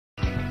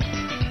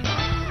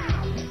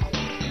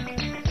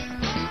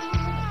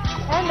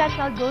let's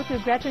now go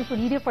to Gretchen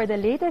Pulido for the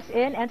latest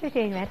in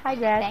entertainment. Hi,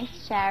 Gretchen.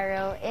 Thanks,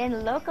 Charo.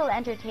 In local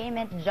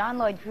entertainment,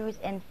 Lloyd, Cruz,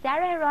 and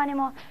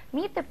Geronimo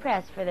meet the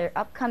press for their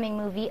upcoming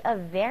movie, A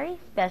Very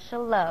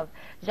Special Love.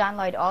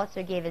 Lloyd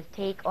also gave his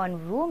take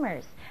on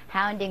rumors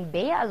hounding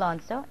Bea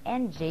Alonzo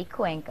and Jay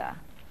Cuenca.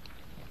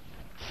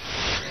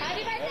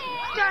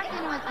 Star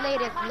Cinema's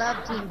latest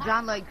love team,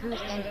 Lloyd, Cruz,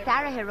 and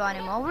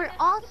Geronimo, were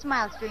all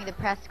smiles during the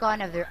press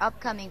con of their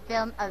upcoming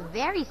film, A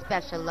Very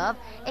Special Love,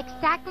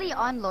 exactly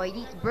on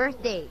Lloydie's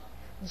birthday.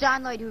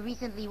 Lloyd, who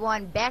recently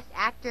won Best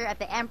Actor at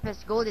the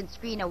Empress Golden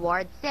Screen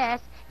Award, says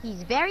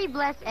he's very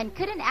blessed and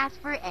couldn't ask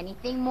for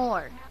anything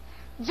more.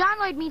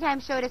 Lloyd, meantime,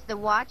 showed us the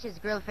watch his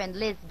girlfriend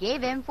Liz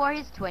gave him for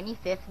his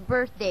 25th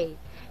birthday.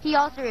 He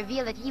also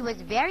revealed that he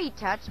was very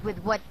touched with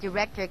what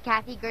director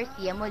Kathy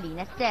Garcia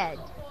Molina said.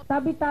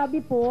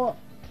 Tabi-tabi po,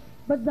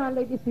 but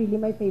Lloyd is really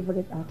my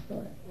favorite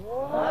actor.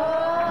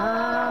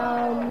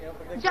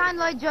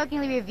 Lloyd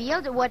jokingly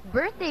revealed what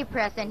birthday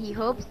present he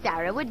hoped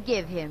Sarah would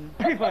give him.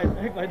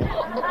 iPad.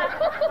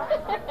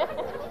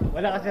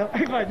 Wala kasi ang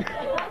iPad.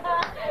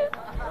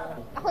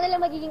 Ako na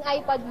lang magiging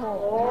iPad mo.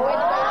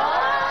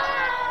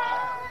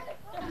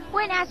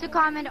 When asked to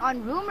comment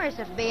on rumors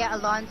of Bea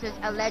Alonzo's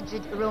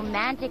alleged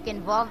romantic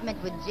involvement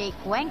with Jay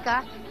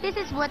Cuenca, this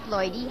is what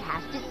Lloydie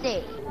has to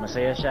say.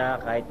 Masaya siya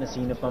kahit na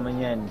sino pa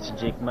man yan, si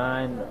Jake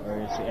man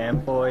or si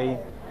Empoy.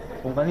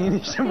 Kung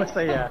kanino siya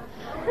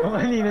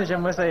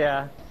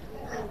masaya,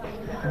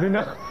 doon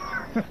ako.